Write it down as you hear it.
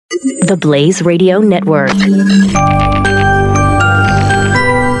the Blaze Radio Network.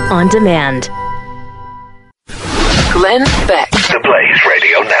 On demand. Glenn Beck. The Blaze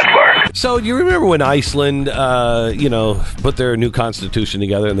Radio Network. So, do you remember when Iceland, put their new constitution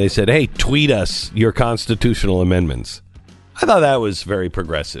together and they said, hey, tweet us your constitutional amendments? I thought that was very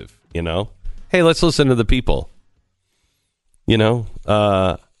progressive, Hey, let's listen to the people.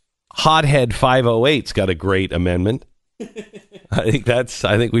 Hothead 508's got a great amendment. I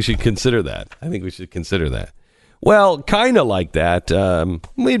think we should consider that. Well, kind of like that,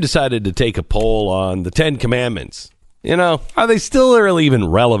 we've decided to take a poll on the 10 Commandments. Are they still really even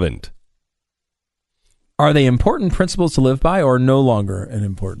relevant? Are they important principles to live by or no longer an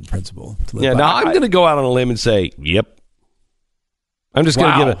important principle to live by? Yeah, now I'm going to go out on a limb and say, yep. I'm just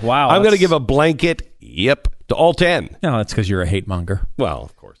going to give a blanket yep to all 10. No, that's because you're a hate monger. Well,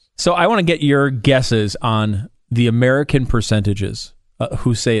 of course. So I want to get your guesses on the American percentages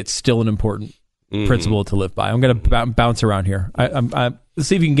who say it's still an important principle to live by. I'm going to bounce around here. Let's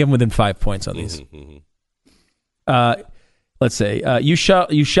see if you can get them within 5 points on these. Let's say you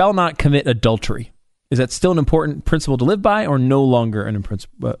shall not commit adultery. Is that still an important principle to live by, or no longer an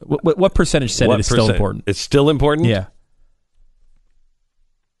principle? What percentage said it is still important? It's still important. Yeah,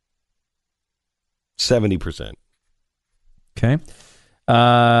 70%. Okay.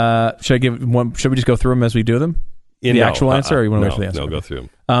 Should I give one? Should we just go through them as we do them? Actual answer, or you want to wait for the answer? No, go through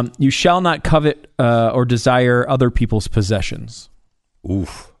them. You shall not covet or desire other people's possessions.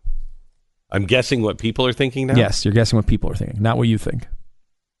 Oof. I'm guessing what people are thinking now? Yes, you're guessing what people are thinking, not what you think.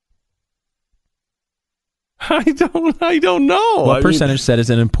 I don't know. What percentage said is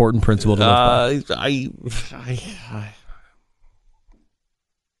an important principle to live by?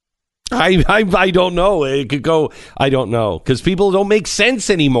 I don't know. It could go, I don't know. Because people don't make sense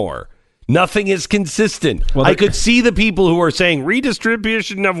anymore. Nothing is consistent. Well, I could see the people who are saying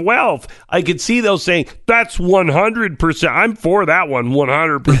redistribution of wealth. I could see those saying, that's 100%. I'm for that one,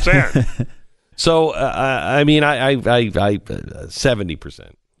 100%. So, I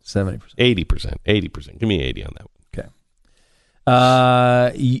 70%. 70%. 80%. Give me 80 on that one.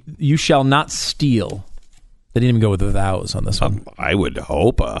 Okay. You shall not steal. They didn't even go with the vows on this one. I would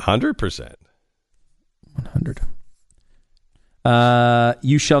hope 100%. 100.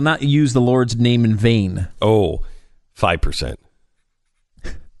 You shall not use the Lord's name in vain. Oh, 5%.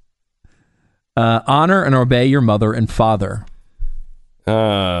 Honor and obey your mother and father.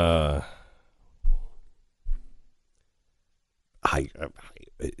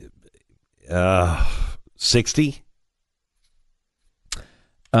 60.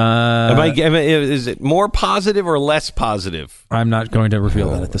 Is it more positive or less positive? I'm not going to reveal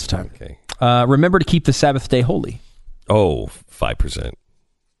that at this time. Okay. Remember to keep the Sabbath day holy. Oh, 5%.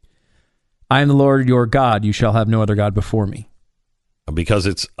 I am the Lord your God. You shall have no other God before me. Because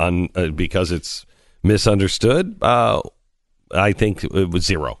it's misunderstood. I think it was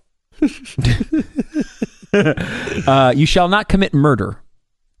 0. You shall not commit murder.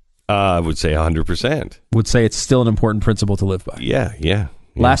 I would say 100%. Would say it's still an important principle to live by. Yeah.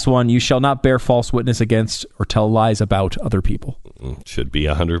 Last one, you shall not bear false witness against or tell lies about other people. Should be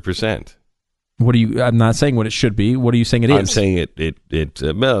 100%. What do you? I'm not saying what it should be. What are you saying it is? I'm saying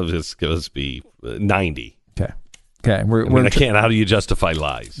it's going to be 90. Okay. I can't. How do you justify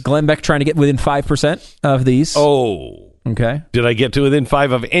lies? Glenn Beck trying to get within 5% of these. Oh. Okay. Did I get to within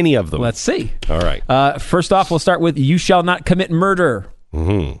 5 of any of them? Let's see. All right. First off, we'll start with you shall not commit murder.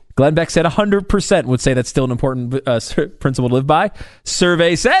 Mm-hmm. Glenn Beck said 100% would say that's still an important principle to live by.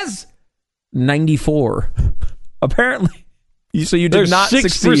 Survey says 94. Apparently. So you did not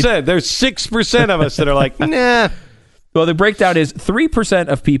succeed. There's 6% of us that are like, nah. Well, the breakdown is 3%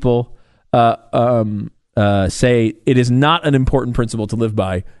 of people say it is not an important principle to live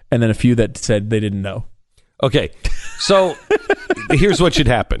by, and then a few that said they didn't know. Okay, so here's what should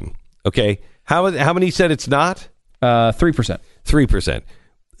happen. Okay, how many said it's not? 3%. 3%.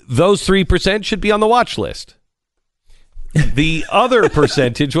 Those 3% should be on the watch list. The other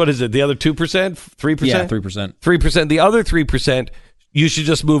percentage, what is it? The other 2%? 3%? Yeah, 3%. 3%. The other 3%, you should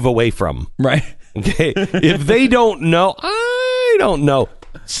just move away from. Right. Okay. If they don't know, I don't know.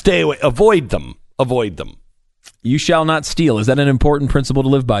 Stay away. Avoid them. You shall not steal. Is that an important principle to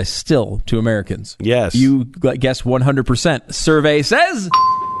live by still to Americans? Yes. You guess 100%. Survey says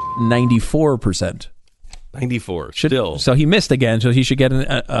 94%. 94. Still. So he missed again, so he should get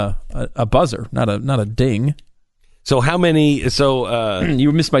a buzzer, not a ding. So how many? So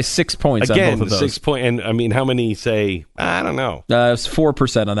you missed by 6 points again, on both of those. 6 point. And I mean, how many say I don't know?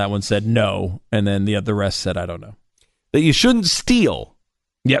 4% on that one said no, and then the rest said I don't know. That you shouldn't steal.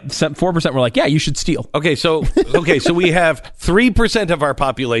 Yep, 4% were like, yeah, you should steal. Okay, so we have 3% of our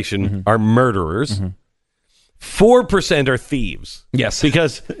population are murderers. 4% are thieves. Yes.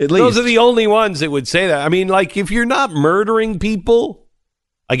 Because At those least. are the only ones that would say that. I mean, like, if you're not murdering people,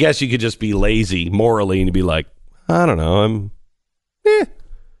 I guess you could just be lazy morally and be like, I don't know,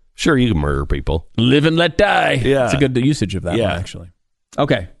 sure, you can murder people. Live and let die. Yeah. It's a good usage of that Yeah. one, actually.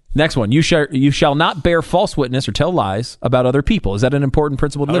 Okay, next one. You shall not bear false witness or tell lies about other people. Is that an important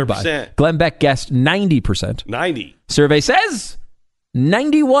principle to live by? 100%. Glenn Beck guessed 90%. 90. Survey says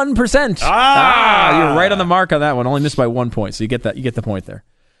 91%. You're right on the mark on that one. Only missed by 1 point, so you get the point there.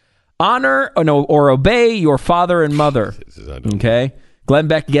 Honor or obey your father and mother. Okay. Glenn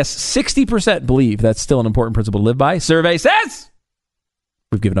Beck guessed 60% believe that's still an important principle to live by. Survey says,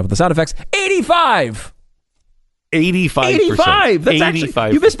 we've given up with the sound effects, 85. 85. That's 85.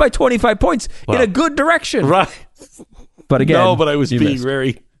 Actually, you missed by 25 points in a good direction. Right. But again, no, but I was being missed.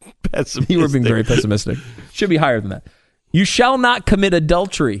 very pessimistic. You were being very pessimistic. Should be higher than that. You shall not commit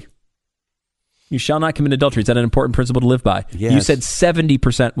adultery. You shall not commit adultery. Is that an important principle to live by? Yes. You said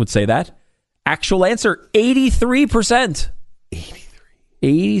 70% would say that. Actual answer, 83%.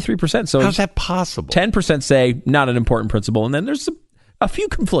 83%. So how's that possible? 10% say not an important principle, and then there's a few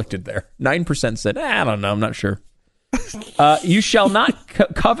conflicted there. 9% said, I don't know, I'm not sure. You shall not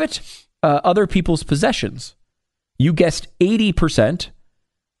covet other people's possessions. You guessed 80%.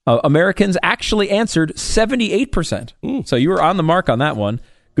 Americans actually answered 78%. So you were on the mark on that one.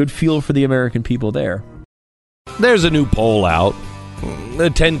 Good feel for the American people there. There's a new poll out.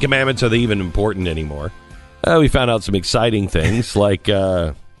 The 10 Commandments, are they even important anymore? We found out some exciting things like,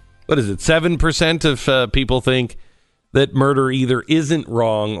 7% of people think that murder either isn't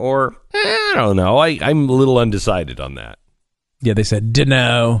wrong or, I don't know. I'm a little undecided on that. Yeah, they said,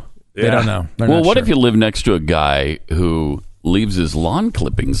 dunno. They don't know. They're Well, not what sure. if you live next to a guy who leaves his lawn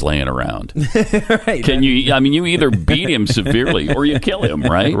clippings laying around? Right. Can you? I mean, you either beat him severely or you kill him,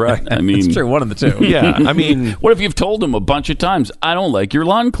 right? Right. I mean, It's true, one of the two. Yeah, I mean, what if you've told him a bunch of times, "I don't like your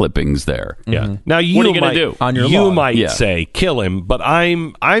lawn clippings there"? yeah. Now you What are you gonna might, do? On your you lawn? might Yeah. say kill him, but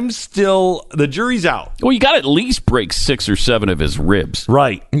I'm still, the jury's out. Well, you got to at least break 6 or 7 of his ribs,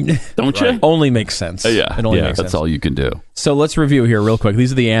 Right. don't you? Only makes sense. Yeah, It only yeah, makes that's sense. all you can do. So let's review here real quick.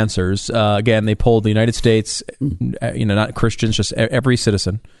 These are the answers. Again, they polled the United States, not Christians, just every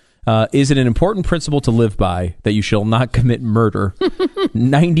citizen. Is it an important principle to live by that you shall not commit murder?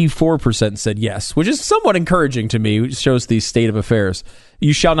 94% said yes, which is somewhat encouraging to me. It shows the state of affairs.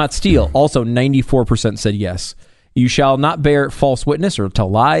 You shall not steal. Also, 94% said yes. You shall not bear false witness or tell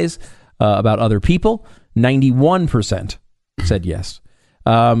lies about other people. 91% said yes.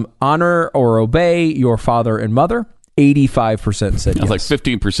 Honor or obey your father and mother. 85% said yes. It's like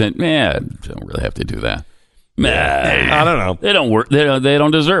 15%. Don't really have to do that. I don't know. They don't work. They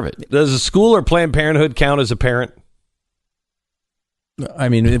don't deserve it. Does a school or Planned Parenthood count as a parent? I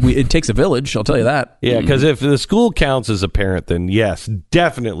mean, it takes a village, I'll tell you that. Yeah, because if the school counts as a parent, then yes,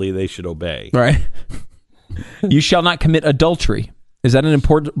 definitely they should obey. Right? You shall not commit adultery. Is that an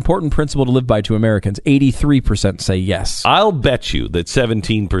important principle to live by to Americans? 83% say yes. I'll bet you that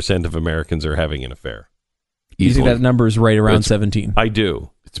 17% of Americans are having an affair. You think Easily. that number is right around 17? I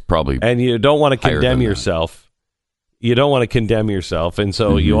do. It's probably And you don't want to higher condemn than that. yourself. You don't want to condemn yourself. And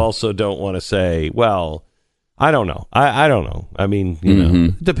so you also don't want to say, well, I don't know. I don't know. I mean, you know,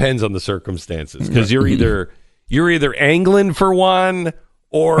 it depends on the circumstances. Because you're either angling for one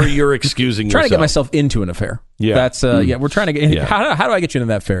or you're excusing Trying yourself. to get myself into an affair. Yeah. That's we're trying to get Yeah. how do I get you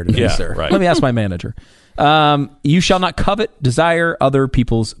into that affair today, Yeah, sir? right. Let me ask my manager. You shall not covet, desire other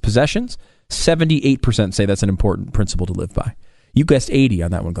people's possessions. 78% say that's an important principle to live by. You guessed 80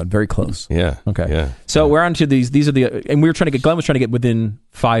 on that one, Glenn. Very close. Yeah. Okay. Yeah. So we're on to these. These are and we were trying to get, Glenn was trying to get within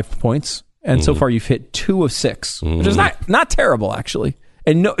 5 points. And so far you've hit 2 of 6, which is not terrible, actually.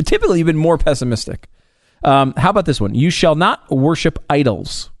 And typically you've been more pessimistic. How about this one? You shall not worship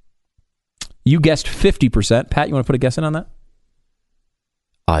idols. You guessed 50%. Pat, you want to put a guess in on that?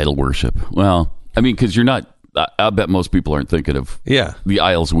 idol worship. Well, I mean, because you're not. I bet most people aren't thinking of the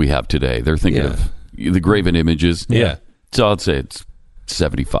idols we have today. They're thinking of the graven images. Yeah. So I'd say it's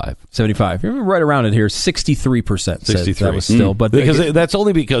 75. 75. You're right around it here. 63% said 63. that was still. But because that's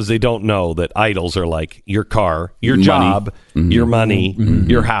only because they don't know that idols are like your car, your Money. job, your money,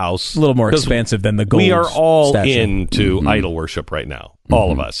 your house. a little more 'Cause expansive than the gold we are all statue. into idol worship right now.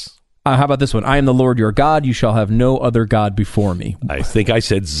 All of us. How about this one? I am the Lord your God. You shall have no other God before me. I think I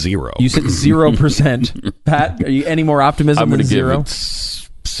said 0. You said 0%. Pat, are you any more optimism I'm than going to give 0? it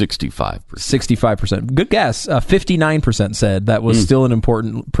 65%. 65%. Good guess. 59% said that was still an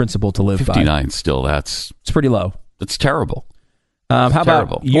important principle to live by. 59 still. That's It's pretty low. terrible. How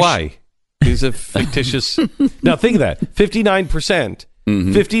about why? He's a fictitious. Now think of that. 59%.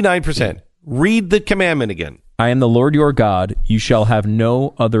 59%. Read the commandment again. I am the Lord your God. You shall have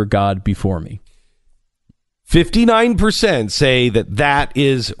no other God before me. 59% say that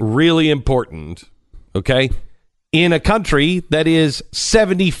is really important. Okay, in a country that is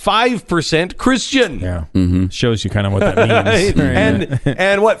 75% Christian. Yeah, shows you kind of what that means.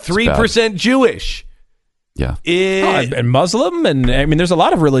 and what 3% Jewish. Yeah, and Muslim, and I mean, there's a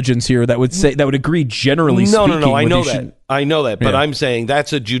lot of religions here that would agree generally. No, speaking. I know that, but I'm saying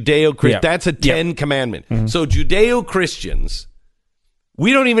that's a Judeo-Christian. That's a 10 commandment. So Judeo-Christians,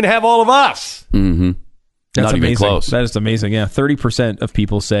 we don't even have all of us. Mm-hmm. That's not amazing. Even close. That is amazing. Yeah, 30% of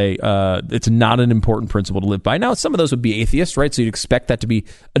people say it's not an important principle to live by. Now, some of those would be atheists, right? So you'd expect that to be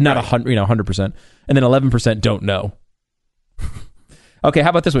not 100%, and then 11% don't know. Okay,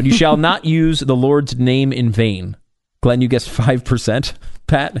 how about this one? You shall not use the Lord's name in vain. Glenn, you guessed 5%.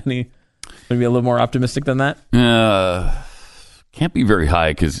 Pat, maybe a little more optimistic than that? Can't be very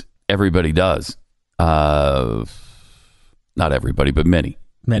high because everybody does. Not everybody, but many.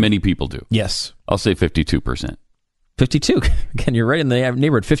 Many people do. Yes. I'll say 52%. 52. Again, you're right in the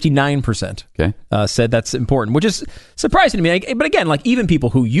neighborhood. 59% said that's important, which is surprising to me. But again, like even people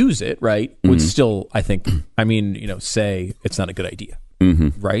who use it, right, would still, I think, say it's not a good idea.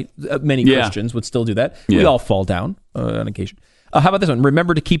 Mm-hmm. Right? Many Christians would still do that. Yeah. We all fall down on occasion. How about this one?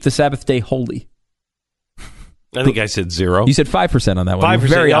 Remember to keep the Sabbath day holy. I think I said 0. You said 5% on that one. 5%.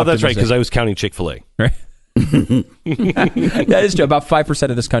 Very that's right, because I was counting Chick-fil-A. Right. That is true. About 5%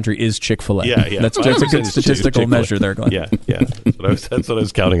 of this country is Chick-fil-A. Yeah. That's a good statistical measure there, Glenn. Yeah. That's what I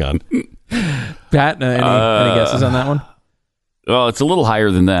was counting on. Pat, any guesses on that one? Well, it's a little higher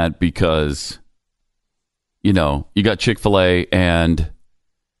than that because, you got Chick-fil-A and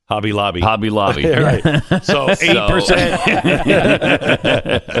Hobby Lobby. Right. So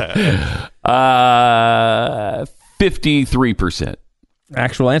 8%. 53%.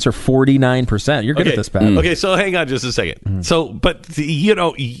 Actual answer, 49%. You're good at this, Pat. Okay, so hang on just a second. So, but,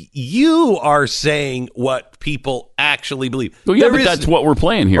 you are saying what people actually believe. Well, yeah, but that's what we're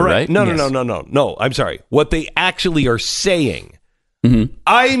playing here, right? No, I'm sorry. What they actually are saying. Mm-hmm.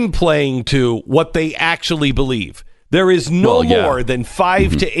 I'm playing to what they actually believe. There is no more than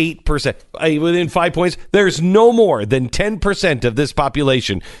 5 to 8%. Within 5 points, there's no more than 10% of this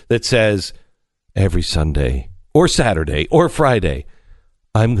population that says every Sunday or Saturday or Friday,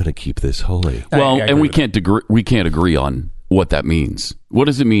 I'm going to keep this holy. Well, and we can't agree on what that means. What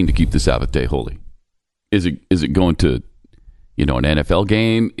does it mean to keep the Sabbath day holy? Is it going to, an NFL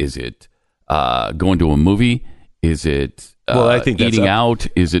game? Is it going to a movie? Is it I think eating out?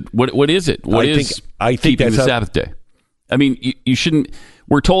 Is it what is it? What is keeping the Sabbath day? I mean, you shouldn't.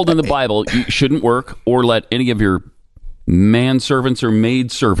 We're told in the Bible you shouldn't work or let any of your manservants or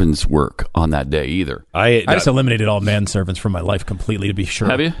maidservants work on that day either. I just eliminated all manservants from my life completely, to be sure.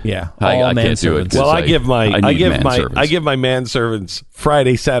 Have you? Yeah, I can't do it. Well, I give my manservants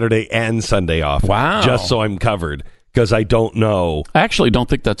Friday, Saturday, and Sunday off. Wow, just so I'm covered. Because I don't know. I actually don't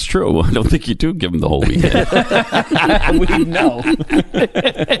think that's true. I don't think you do give them the whole weekend. We know.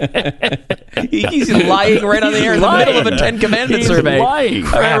 He's lying right on the air in the middle of a 10 Commandments survey. Lying.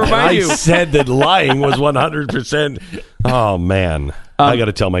 I said that lying was 100%. Oh, man. I got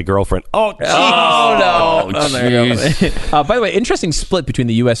to tell my girlfriend. Oh, geez. Oh, no. There you go. By the way, interesting split between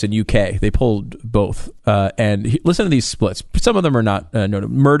the U.S. and U.K. They polled both. And listen to these splits. Some of them are not noted.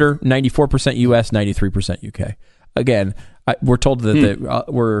 Murder, 94% U.S., 93% U.K. Again, we're told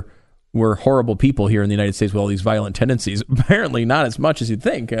that we're horrible people here in the United States with all these violent tendencies. Apparently not as much as you'd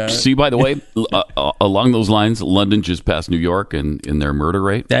think. See, by the way, along those lines, London just passed New York in their murder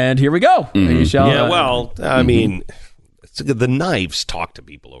rate. And here we go. Mm-hmm. I mean, the knives talk to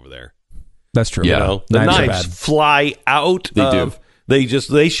people over there. That's true. Yeah. The knives fly out. They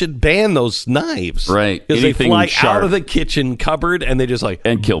should ban those knives. Right. Because they fly out of the kitchen cupboard and they just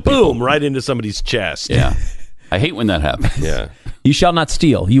and kill people. Boom, right into somebody's chest. Yeah. I hate when that happens. Yeah. You shall not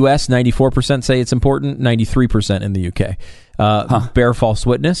steal. U.S., 94% say it's important, 93% in the U.K. Bear false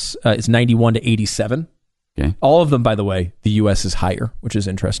witness is 91 to 87. Okay. All of them, by the way, the U.S. is higher, which is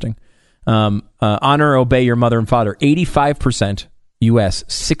interesting. Honor, obey your mother and father, 85% U.S.,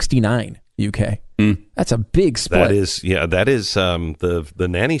 69 U.K. That's a big split. That is the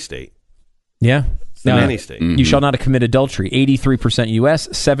nanny state. Yeah. It's the nanny state. You shall not commit adultery, 83% U.S.,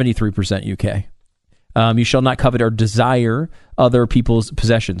 73% U.K. You shall not covet or desire other people's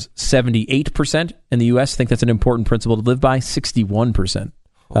possessions. 78% in the U.S. think that's an important principle to live by. 61%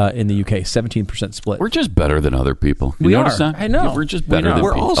 in the UK, 17% split. We're just better than other people. You we notice are. that? I know. We're just better than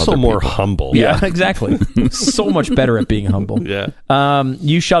We're also more humble. Yeah, exactly. So much better at being humble. Yeah.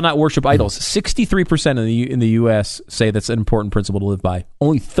 You shall not worship idols. 63% in the U.S. say that's an important principle to live by.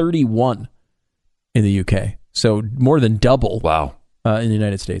 Only 31 in the UK. So more than double. Wow. In the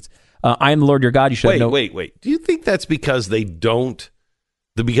United States. I am the Lord your God. You should Wait. Do you think that's because they don't...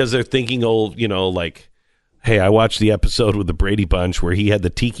 Because they're thinking, like... Hey, I watched the episode with the Brady Bunch where he had the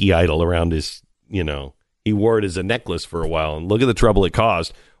tiki idol around his, he wore it as a necklace for a while, and look at the trouble it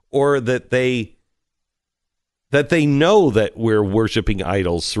caused. Or that they know that we're worshiping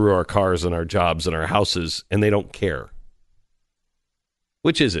idols through our cars and our jobs and our houses, and they don't care.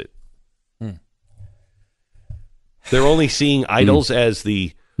 Which is it? They're only seeing idols as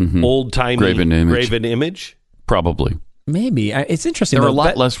the old-timey graven image? Probably. Maybe. It's interesting. They're a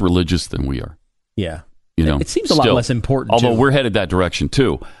lot less religious than we are. Yeah. It seems a lot less important. Although we're headed that direction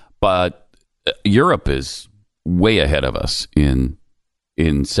too, but Europe is way ahead of us in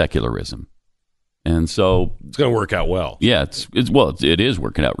secularism, and so it's going to work out well. Yeah, it is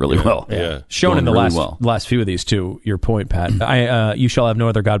working out really well. Yeah, shown in the last few of these too. Your point, Pat. You shall have no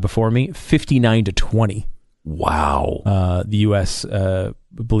other god before me. 59-20. Wow. The U.S.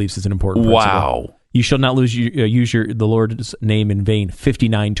 Believes it's an important principle. Wow. You shall not use the Lord's name in vain.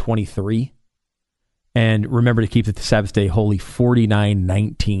 59-23. And remember to keep the Sabbath day holy,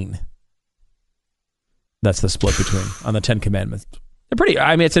 49-19. That's the split on the 10 Commandments. They're pretty.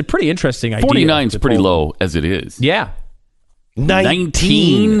 I mean, it's a pretty interesting idea. 49 is pretty low as it is. Yeah.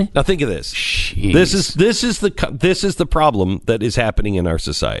 19. Now think of this. Jeez. This is the problem that is happening in our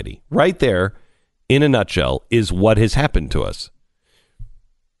society. Right there, in a nutshell, is what has happened to us.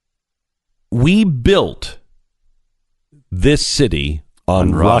 We built this city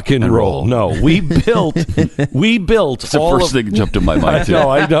on rock and roll. No, we built. It's the first thing that jumped in my mind.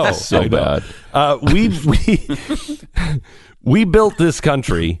 I know. So bad. We built this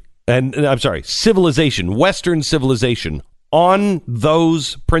country, and I'm sorry, civilization, Western civilization, on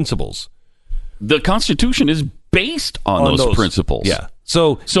those principles. The Constitution is based on those principles. Yeah.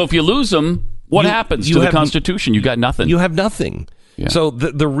 So if you lose them, what happens to the Constitution? You got nothing. You have nothing. Yeah. So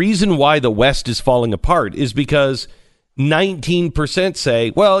the reason why the West is falling apart is because 19%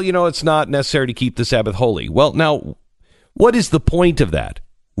 say, well, it's not necessary to keep the Sabbath holy. Well, now, what is the point of that?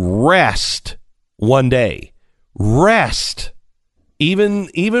 Rest one day. Rest. Even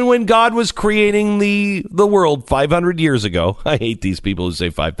when God was creating the world 500 years ago, I hate these people who say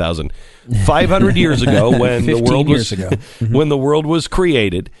 5,000. 500 years ago, when the world was when the world was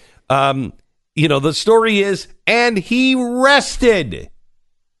created, the story is, and he rested.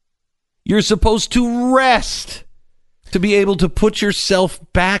 You're supposed to rest to be able to put yourself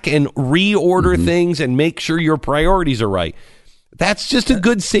back and reorder things and make sure your priorities are right. That's just a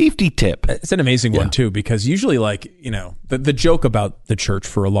good safety tip. It's an amazing one, too, because usually, the joke about the church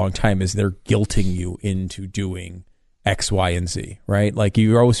for a long time is they're guilting you into doing X, Y, and Z, right? Like,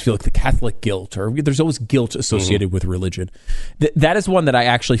 you always feel like the Catholic guilt, or there's always guilt associated with religion. That is one that I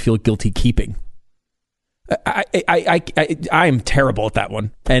actually feel guilty keeping. I am terrible at that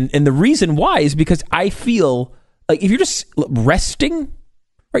one. And the reason why is because I feel like if you're just resting,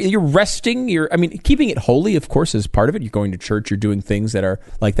 right? You're resting. Keeping it holy, of course, is part of it. You're going to church. You're doing things that are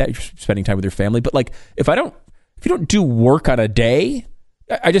like that. You're spending time with your family. But if you don't do work on a day,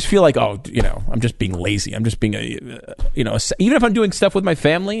 I just feel like, I'm just being lazy. I'm just being even if I'm doing stuff with my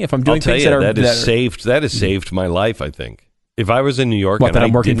family, if I'm doing things that has saved my life. I think if I was in New York, that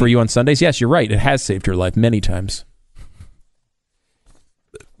I'm working for you on Sundays, yes, you're right. It has saved your life many times.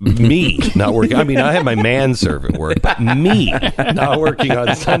 Me not working. I have my manservant work, but me not working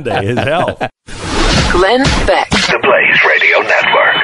on Sunday is hell. Glenn Beck, the Blaze Radio Network.